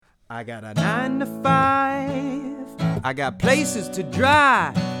I got a 9 to 5, I got places to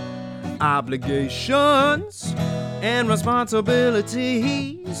drive, obligations and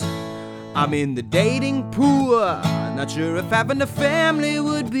responsibilities. I'm in the dating pool, not sure if having a family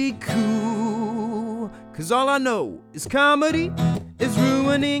would be cool. 'Cause all I know is comedy is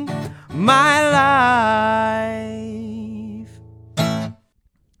ruining my life.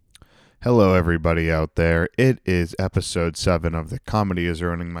 Hello, everybody out there. It is episode 7 of the Comedy is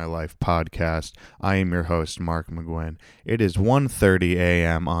Ruining My Life podcast. I am your host, Mark McGuinn. It is 1:30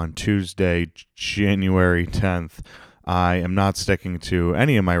 a.m. on Tuesday, January 10th. I am not sticking to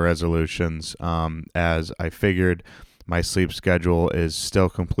any of my resolutions, as I figured my sleep schedule is still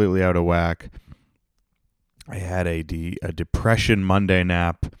completely out of whack. I had a depression Monday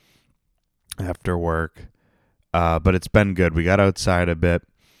nap after work, but it's been good. We got outside a bit.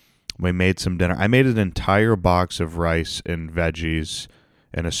 We made some dinner. I made an entire box of rice and veggies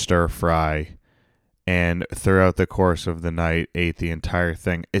and a stir fry, and throughout the course of the night ate the entire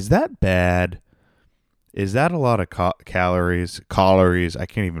thing. Is that bad? Is that a lot of calories? I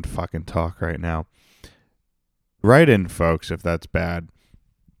can't even fucking talk right now. Write in, folks, if that's bad.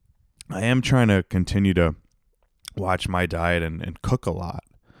 I am trying to continue to watch my diet and cook a lot.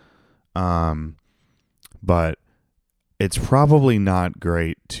 But it's probably not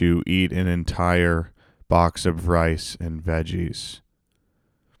great to eat an entire box of rice and veggies.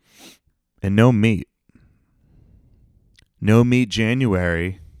 And no meat. No meat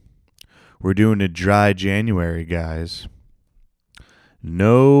January. We're doing a dry January, guys.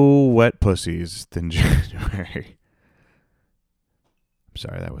 No wet pussies in January. I'm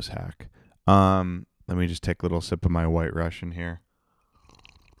sorry, that was hack. Let me just take a little sip of my White Russian here.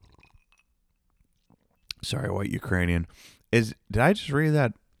 Sorry, White Ukrainian. Did I just read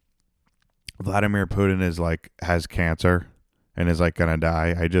that Vladimir Putin has cancer and is gonna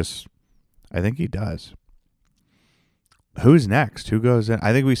die? I think he does. Who's next? Who goes in?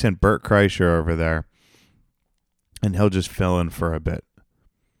 I think we sent Bert Kreischer over there, and he'll just fill in for a bit.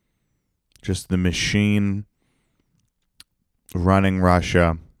 Just the machine running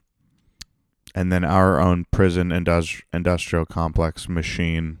Russia, and then our own prison industrial complex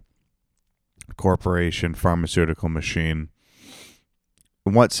machine, corporation, pharmaceutical machine.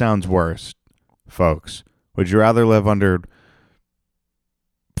 What sounds worse, folks? Would you rather live under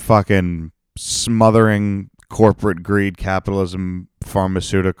fucking smothering corporate greed, capitalism,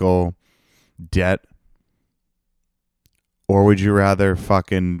 pharmaceutical debt? Or would you rather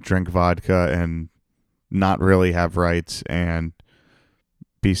fucking drink vodka and not really have rights and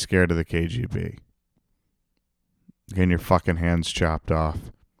be scared of the KGB? Getting your fucking hands chopped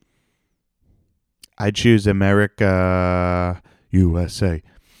off. I choose America, USA.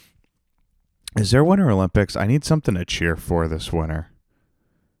 Is there Winter Olympics? I need something to cheer for this winter.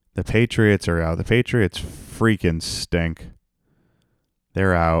 The Patriots are out. The Patriots freaking stink.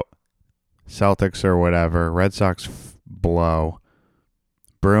 They're out. Celtics or whatever. Red Sox blow.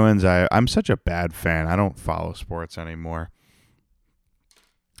 Bruins, I'm such a bad fan. I don't follow sports anymore.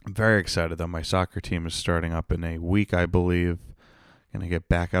 I'm very excited, though. My soccer team is starting up in a week, I believe. Going to get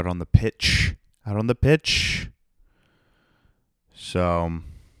back out on the pitch. So,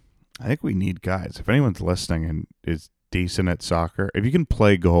 I think we need guys. If anyone's listening and is decent at soccer, if you can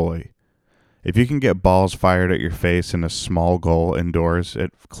play goalie, if you can get balls fired at your face in a small goal indoors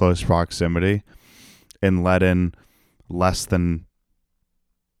at close proximity and let in less than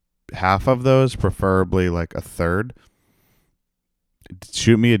half of those, preferably like a third,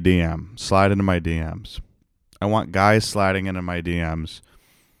 shoot me a DM. Slide into my DMs. I want guys sliding into my DMs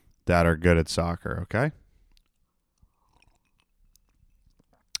that are good at soccer, okay?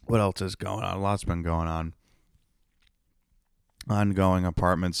 What else is going on? A lot's been going on. Ongoing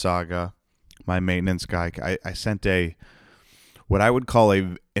apartment saga. My maintenance guy, I sent what I would call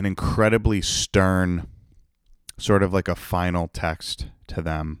an incredibly stern, sort of like a final text to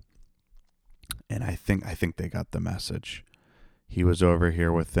them. And I think they got the message. He was over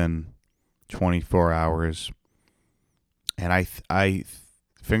here within 24 hours. And I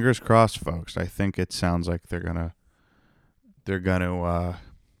fingers crossed, folks. I think it sounds like they're gonna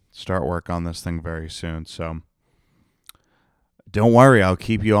start work on this thing very soon. So don't worry, I'll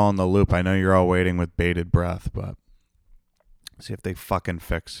keep you all in the loop. I know you're all waiting with bated breath, but see if they fucking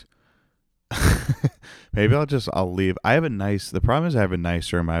fix. Maybe I'll leave. The problem is I have a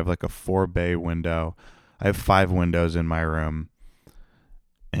nice room. I have like a 4-bay window. I have 5 windows in my room.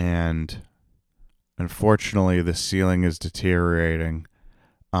 And unfortunately, the ceiling is deteriorating.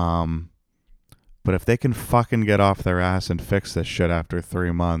 But if they can fucking get off their ass and fix this shit after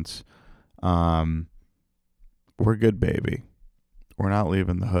 3 months, we're good, baby. We're not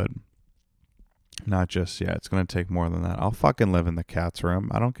leaving the hood. Not just yet. It's going to take more than that. I'll fucking live in the cat's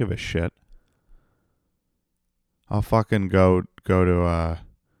room. I don't give a shit. I'll fucking go to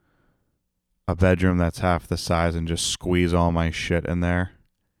a bedroom that's half the size and just squeeze all my shit in there.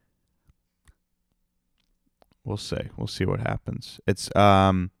 We'll see. We'll see what happens. It's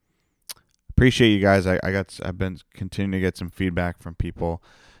appreciate you guys. I've been continuing to get some feedback from people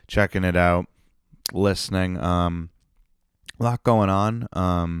checking it out, listening. A lot going on.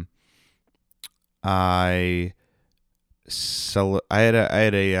 I had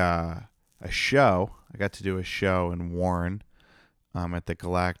a show. I got to do a show in Warren, at the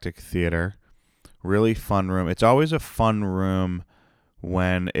Galactic Theater. Really fun room. It's always a fun room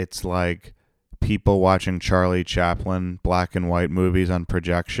when it's like people watching Charlie Chaplin black and white movies on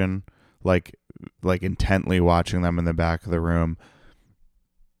projection, like intently watching them in the back of the room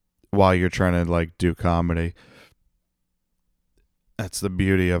while you're trying to like do comedy. That's the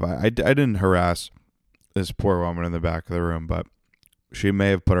beauty of it. I didn't harass this poor woman in the back of the room, but she may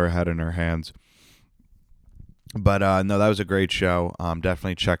have put her head in her hands. But no, that was a great show.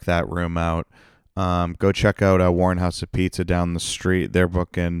 Definitely check that room out. Go check out Warren House of Pizza down the street. They're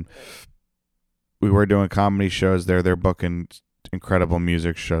booking. We were doing comedy shows there. They're booking incredible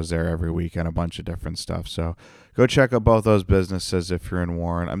music shows there every week and a bunch of different stuff. So go check out both those businesses if you're in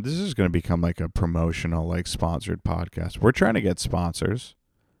Warren. This is going to become like a promotional, like sponsored podcast. We're trying to get sponsors.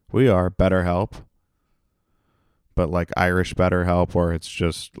 We are BetterHelp, but like Irish BetterHelp, where it's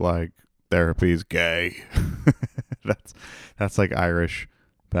just like therapy's gay. That's like Irish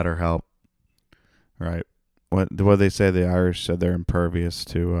BetterHelp, right? What they say? The Irish said they're impervious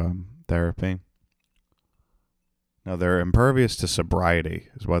to therapy. No, they're impervious to sobriety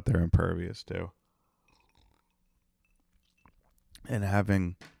is what they're impervious to. And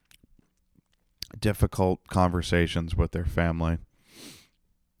having difficult conversations with their family.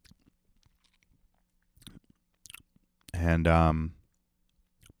 And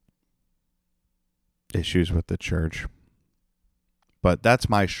issues with the church. But that's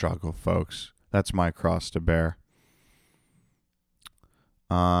my struggle, folks. That's my cross to bear.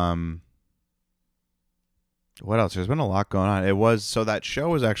 What else? There's been a lot going on. So that show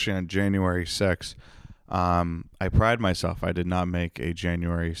was actually on January 6th. I pride myself. I did not make a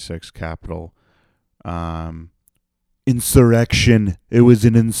January 6th Capitol insurrection. It was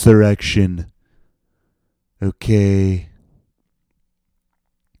an insurrection. Okay.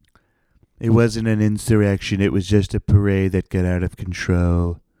 It wasn't an insurrection. It was just a parade that got out of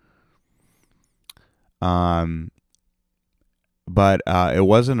control. But it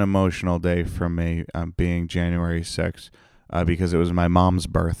was an emotional day for me, being January 6th, because it was my mom's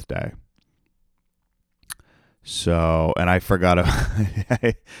birthday. So, and I forgot.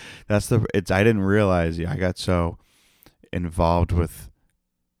 I didn't realize. I got so involved with,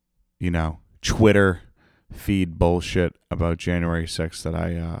 Twitter feed bullshit about January 6th that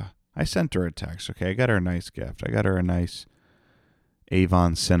I sent her a text. Okay, I got her a nice gift. I got her a nice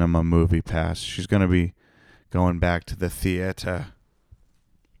Avon Cinema movie pass. She's gonna be going back to the theater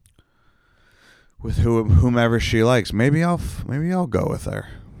with whomever she likes. Maybe I'll go with her.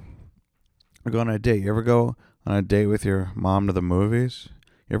 Or go on a date. You ever go on a date with your mom to the movies?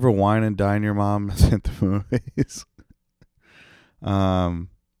 You ever wine and dine your mom at the movies? It'd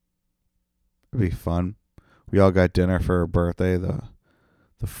be fun. We all got dinner for her birthday. The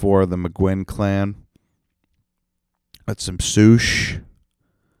four of the McGuinn clan. Got some sushi.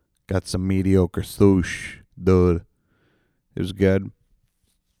 Got some mediocre sushi. Dude. It was good.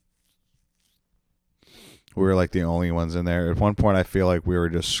 We were like the only ones in there. At one point, I feel like we were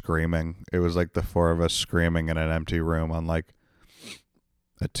just screaming. It was like the four of us screaming in an empty room on like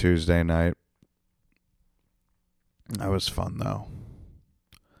a Tuesday night. That was fun, though.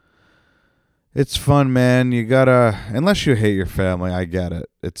 It's fun, man. You gotta, unless you hate your family, I get it.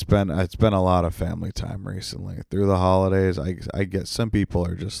 It's been a lot of family time recently. Through the holidays, I get some people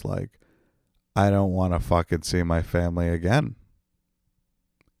are just like, I don't want to fucking see my family again.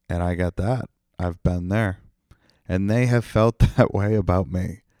 And I get that. I've been there. And they have felt that way about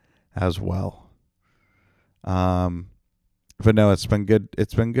me as well. But no, it's been good.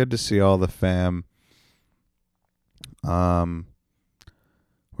 It's been good to see all the fam.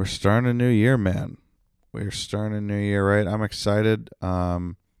 We're starting a new year, man. We're starting a new year, right? I'm excited.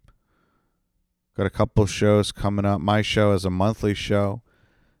 Got a couple shows coming up. My show is a monthly show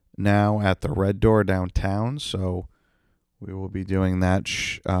now at the Red Door downtown, so we will be doing that.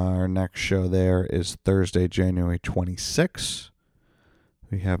 Our next show there is Thursday, January 26th.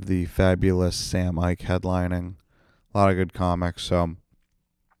 We have the fabulous Sam Ike headlining. A lot of good comics, so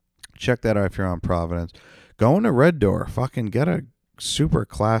check that out if you're on Providence. Go into Red Door. Fucking get a super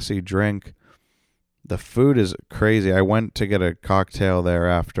classy drink. The food is crazy. I went to get a cocktail there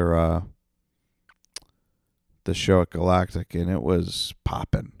after the show at Galactic, and it was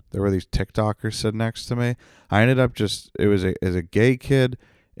popping. There were these TikTokers sitting next to me. I ended up it was a gay kid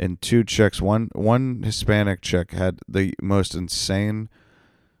and two chicks. One Hispanic chick had the most insane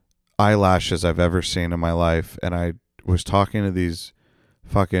eyelashes I've ever seen in my life, and I was talking to these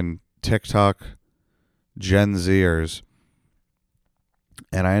fucking TikTok Gen Zers,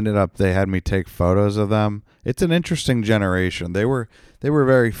 and they had me take photos of them. It's an interesting generation. They were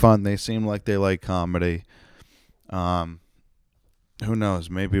very fun. They seemed like they like comedy. Who knows?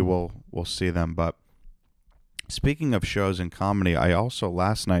 Maybe we'll see them. But speaking of shows and comedy, I also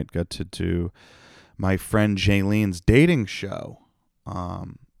last night got to do my friend Jaylene's dating show.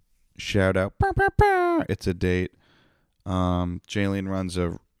 Shout out. It's a date. Jaylene runs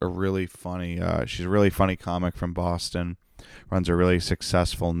a really funny, she's a really funny comic from Boston, runs a really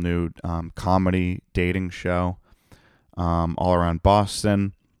successful new comedy dating show all around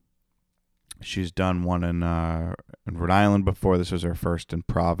Boston. She's done one in Rhode Island before. This was her first in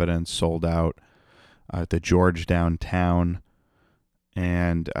Providence, sold out at the Georgetown town.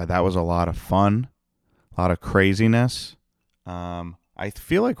 And that was a lot of fun, a lot of craziness. I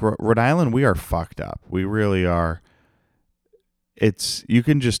feel like Rhode Island, we are fucked up. We really are. You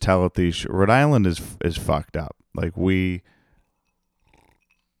can just tell at these. Rhode Island is fucked up. Like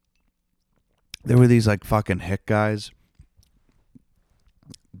there were these like fucking hick guys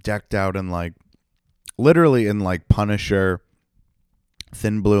decked out in like, literally in like Punisher,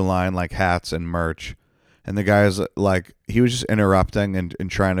 Thin Blue Line like hats and merch, and the guy's like, he was just interrupting and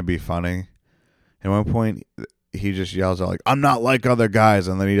trying to be funny. At one point, he just yells out like, "I'm not like other guys,"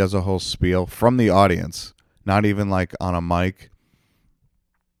 and then he does a whole spiel from the audience, not even like on a mic.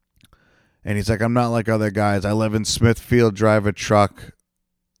 And he's like, "I'm not like other guys. I live in Smithfield, drive a truck,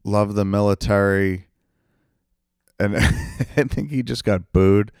 love the military." And I think he just got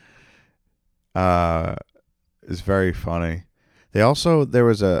booed. It's very funny. There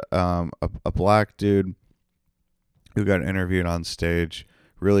was a black dude who got interviewed on stage.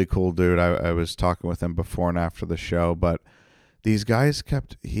 Really cool dude. I was talking with him before and after the show, but these guys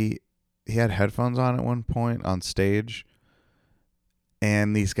he had headphones on at one point on stage,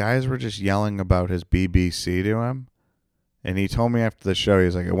 and these guys were just yelling about his BBC to him. And he told me after the show,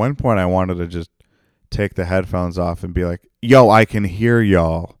 he's like, at one point I wanted to just take the headphones off and be like, "Yo, I can hear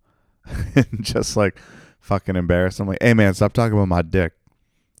y'all." And just like fucking embarrass him. Like, "Hey man, stop talking about my dick.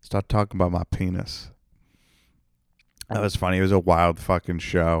 Stop talking about my penis." That was funny. It was a wild fucking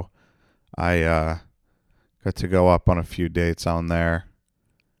show. I got to go up on a few dates on there.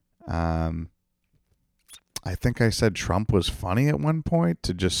 I think I said Trump was funny at one point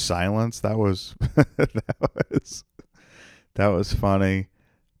to just silence. That was that was funny.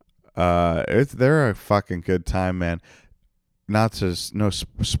 They're a fucking good time, man. No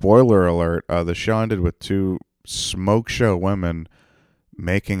spoiler alert. The show ended with two smoke show women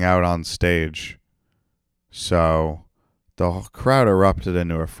making out on stage. So the crowd erupted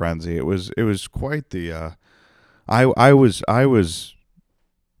into a frenzy. It was quite the. I was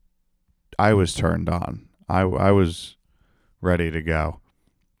turned on. I was ready to go.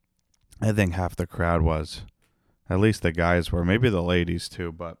 I think half the crowd was. At least the guys were. Maybe the ladies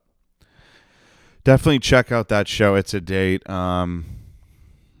too, but definitely check out that show. It's a date.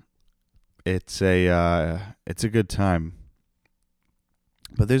 It's a good time.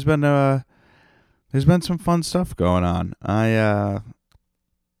 But there's been some fun stuff going on. I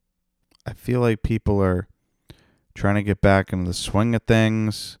feel like people are trying to get back into the swing of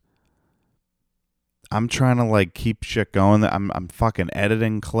things. I'm trying to like keep shit going. I'm fucking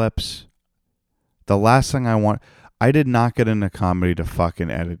editing clips. The last thing I did not get into comedy to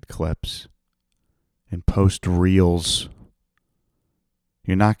fucking edit clips and post reels.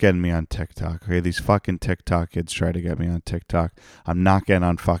 You're not getting me on TikTok. Okay, these fucking TikTok kids try to get me on TikTok. I'm not getting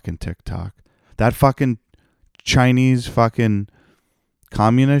on fucking TikTok. That fucking Chinese fucking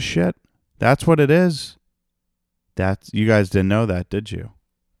communist shit, that's what it is. You guys didn't know that, did you?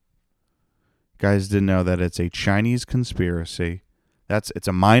 Guys didn't know that it's a Chinese conspiracy. It's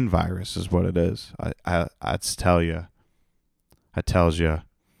a mind virus is what it is. I tell you. I tells you.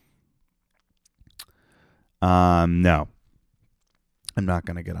 No. I'm not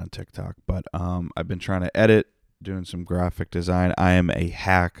going to get on TikTok, but I've been trying to edit, doing some graphic design. I am a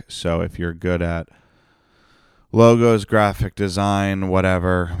hack, so if you're good at logos, graphic design,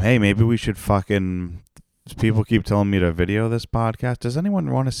 whatever, hey, maybe we should fucking... People keep telling me to video this podcast. Does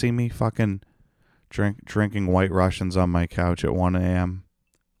anyone want to see me fucking drinking White Russians on my couch at 1 a.m.?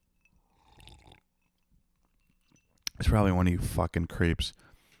 There's probably one of you fucking creeps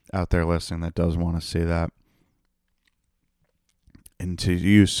out there listening that does want to see that. And to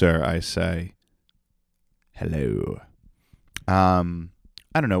you, sir, I say hello. I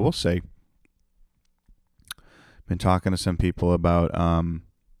don't know. We'll see. Been talking to some people about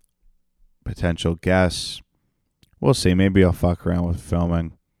potential guests. We'll see. Maybe I'll fuck around with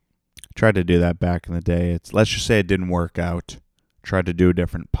filming. Tried to do that back in the day. Let's just say it didn't work out. Tried to do a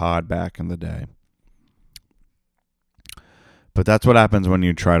different pod back in the day. But that's what happens when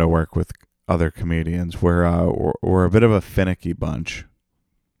you try to work with other comedians. We're a bit of a finicky bunch.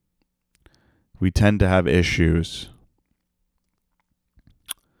 We tend to have issues.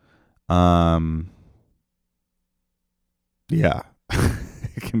 Yeah,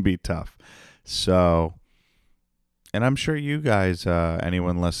 it can be tough. So, and I'm sure you guys,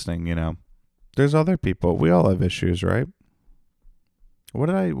 anyone listening, there's other people. We all have issues, right? What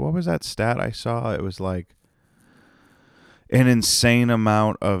was that stat I saw? It was like an insane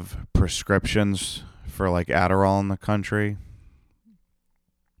amount of prescriptions for like Adderall in the country.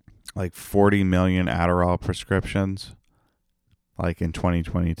 Like 40 million Adderall prescriptions, like in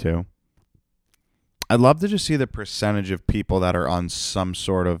 2022. I'd love to just see the percentage of people that are on some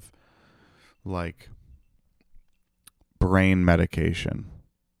sort of like brain medication.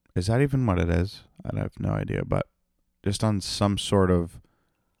 Is that even what it is? I have no idea, but just on some sort of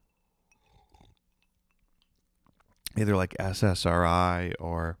either like SSRI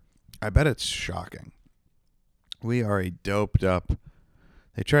or I bet it's shocking. We are a doped up.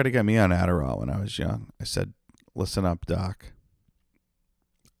 They tried to get me on Adderall when I was young. I said, "Listen up, doc.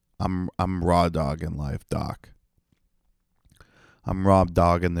 I'm raw dog in life, doc. I'm raw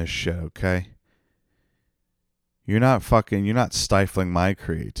dog in this shit, okay? You're not stifling my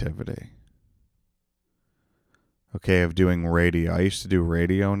creativity. Okay, of doing radio. I used to do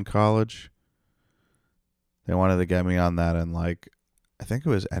radio in college. They wanted to get me on that in like, I think it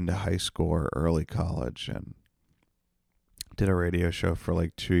was end of high school or early college, and did a radio show for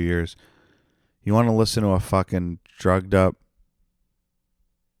like 2 years. You want to listen to a fucking drugged up,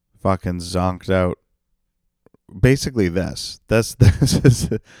 fucking zonked out. Basically, this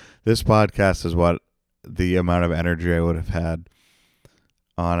podcast is what the amount of energy I would have had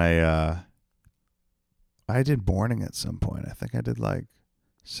on a. I did morning at some point. I think I did like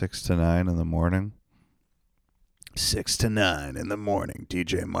 6 to 9 in the morning. 6 to 9 in the morning.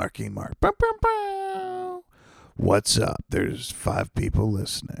 DJ Marky Mark. Bow, bow, bow. What's up? There's 5 people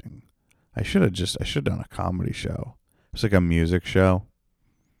listening. I should have done a comedy show. It's like a music show.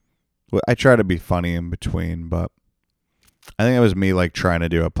 I try to be funny in between, but I think it was me like trying to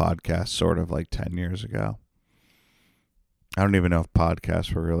do a podcast sort of like 10 years ago. I don't even know if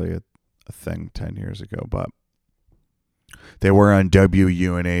podcasts were really a thing 10 years ago, but they were on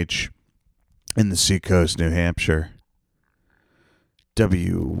WUNH in the Seacoast, New Hampshire.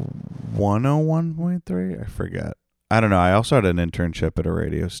 W101.3? I forget. I don't know. I also had an internship at a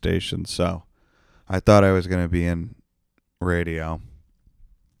radio station, so I thought I was going to be in radio.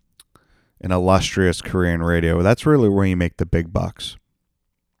 An illustrious career in radio. That's really where you make the big bucks.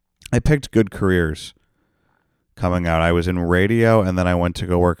 I picked good careers coming out. I was in radio, and then I went to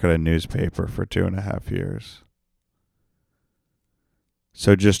go work at a newspaper for 2.5 years.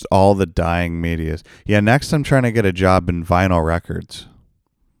 So just all the dying medias. Yeah, next I'm trying to get a job in vinyl records.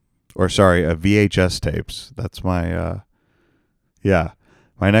 Or sorry, VHS tapes. That's my My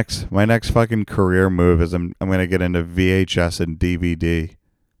next fucking career move is I'm going to get into VHS and DVD.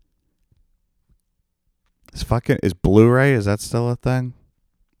 Is Blu-ray, is that still a thing?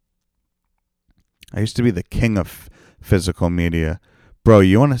 I used to be the king of physical media. Bro,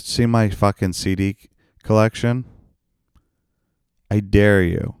 you want to see my fucking CD collection? I dare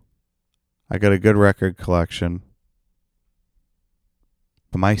you. I got a good record collection.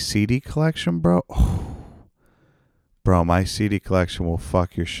 But my CD collection, bro? Oh. Bro, my CD collection will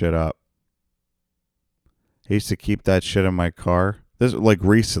fuck your shit up. I used to keep that shit in my car. This like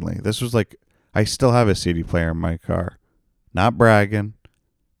recently. This was like, I still have a CD player in my car. Not bragging.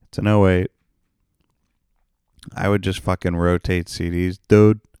 It's an '08. I would just fucking rotate CDs.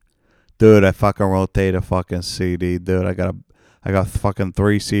 Dude, I fucking rotate a fucking CD. Dude, I got fucking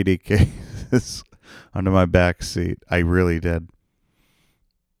 3 CD cases under my back seat. I really did.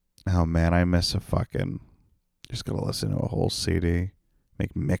 Oh man, I miss a fucking, just gotta listen to a whole CD.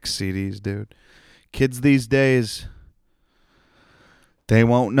 Make mix CDs, dude. Kids these days, they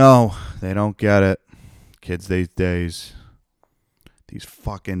won't know. They don't get it. Kids these days. These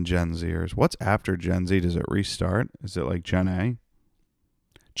fucking Gen Zers. What's after Gen Z? Does it restart? Is it like Gen A?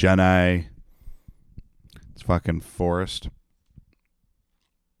 Gen A. It's fucking forced.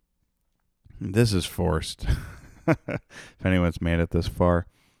 This is forced. If anyone's made it this far.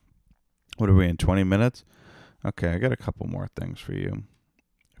 What are we in, 20 minutes? Okay, I got a couple more things for you.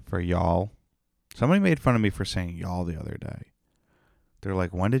 For y'all. Somebody made fun of me for saying y'all the other day. They're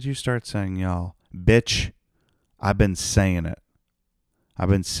like, when did you start saying y'all? Bitch, I've been saying it. I've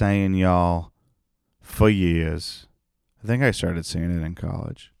been saying y'all for years. I think I started saying it in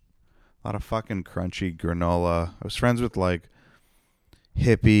college. A lot of fucking crunchy granola. I was friends with like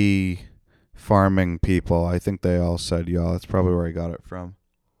hippie farming people. I think they all said y'all. That's probably where I got it from.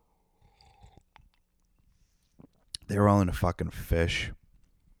 They were all into fucking fish.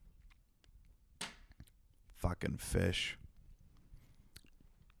 Fucking fish.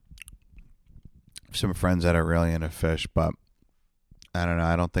 Some friends that are really into fish, but I don't know.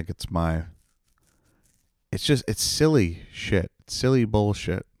 I don't think it's my... It's silly shit. It's silly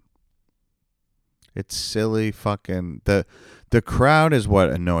bullshit. It's silly fucking... The crowd is what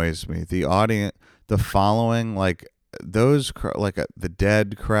annoys me. The audience, the following, like those, like the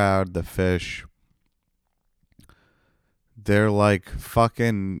dead crowd, the fish, they're like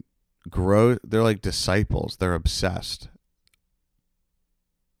fucking gross. They're like disciples. They're obsessed.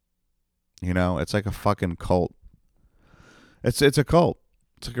 You know, it's like a fucking cult. It's a cult.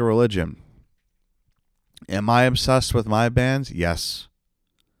 It's like a religion. Am I obsessed with my bands? Yes.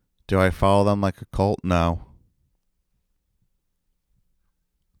 Do I follow them like a cult? No.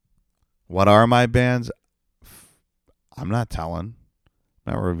 What are my bands? I'm not telling.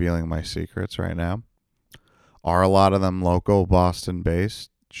 I'm not revealing my secrets right now. Are a lot of them local,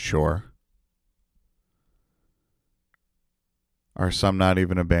 Boston-based? Sure. Are some not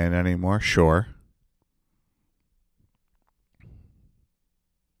even a band anymore? Sure.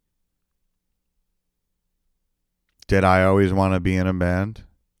 Did I always want to be in a band?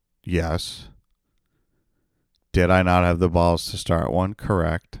 Yes. Did I not have the balls to start one?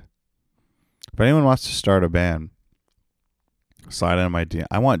 Correct. If anyone wants to start a band, slide into my DM.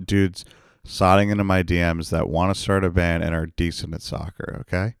 I want dudes sliding into my DMs that want to start a band and are decent at soccer,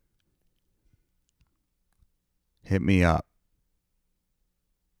 okay? Hit me up.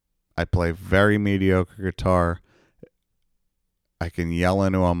 I play very mediocre guitar. I can yell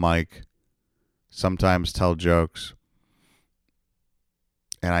into a mic, sometimes tell jokes,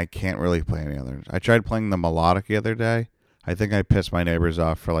 and I can't really play any others. I tried playing the melodic the other day. I think I pissed my neighbors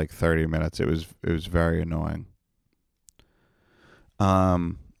off for like 30 minutes. It was very annoying.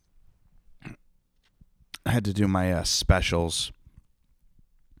 I had to do my specials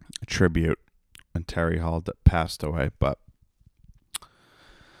tribute when Terry Hall passed away, but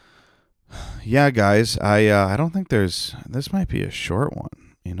yeah, guys, I don't think this might be a short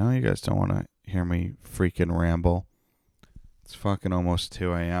one. You know, you guys don't want to hear me freaking ramble. It's fucking almost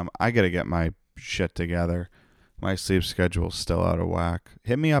 2 a.m. I got to get my shit together. My sleep schedule's still out of whack.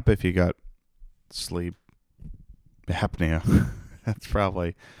 Hit me up if you got sleep apnea. That's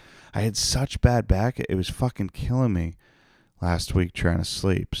probably... I had such bad back. It was fucking killing me last week trying to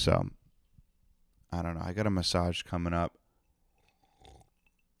sleep. So, I don't know. I got a massage coming up.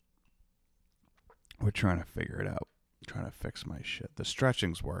 We're trying to figure it out. Trying to fix my shit. The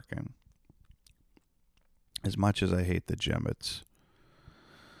stretching's working. As much as I hate the gym,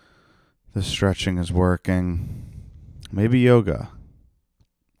 the stretching is working. Maybe yoga.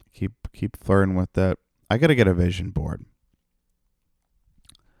 Keep flirting with that. I gotta get a vision board.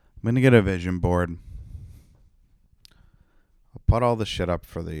 I'm gonna get a vision board. I'll put all the shit up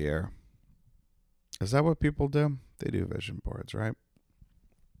for the year. Is that what people do? They do vision boards, right?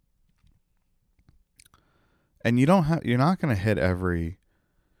 And you're not gonna hit every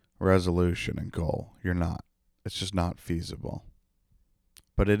resolution and goal. You're not. It's just not feasible.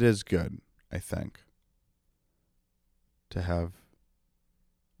 But it is good, I think, to have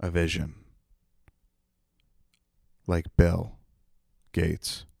a vision. Like Bill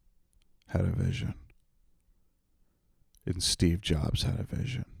Gates had a vision. And Steve Jobs had a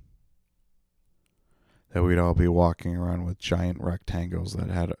vision. That we'd all be walking around with giant rectangles that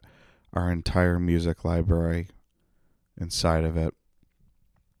had our entire music library inside of it.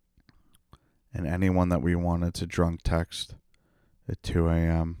 And anyone that we wanted to drunk text at 2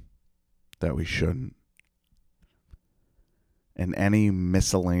 a.m. that we shouldn't. And any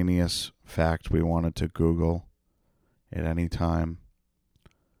miscellaneous fact we wanted to Google at any time.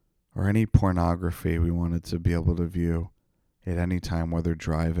 Or any pornography we wanted to be able to view at any time, whether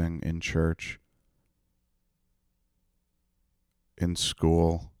driving, in church, in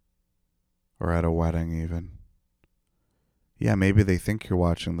school, or at a wedding even. Yeah, maybe they think you're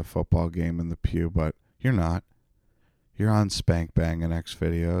watching the football game in the pew, but you're not. You're on Spank Bang and X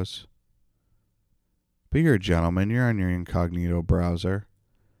videos. But you're a gentleman. You're on your incognito browser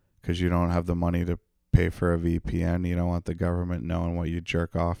because you don't have the money to pay for a VPN. You don't want the government knowing what you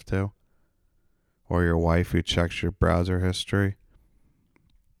jerk off to. Or your wife who checks your browser history.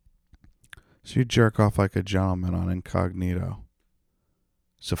 So you jerk off like a gentleman on incognito.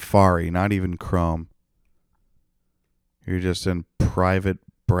 Safari, not even Chrome. You're just in private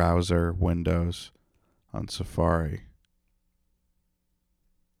browser windows on Safari.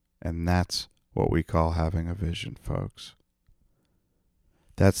 And that's what we call having a vision, folks.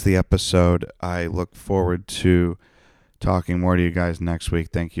 That's the episode. I look forward to talking more to you guys next week.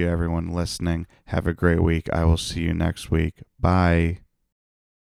 Thank you, everyone listening. Have a great week. I will see you next week. Bye.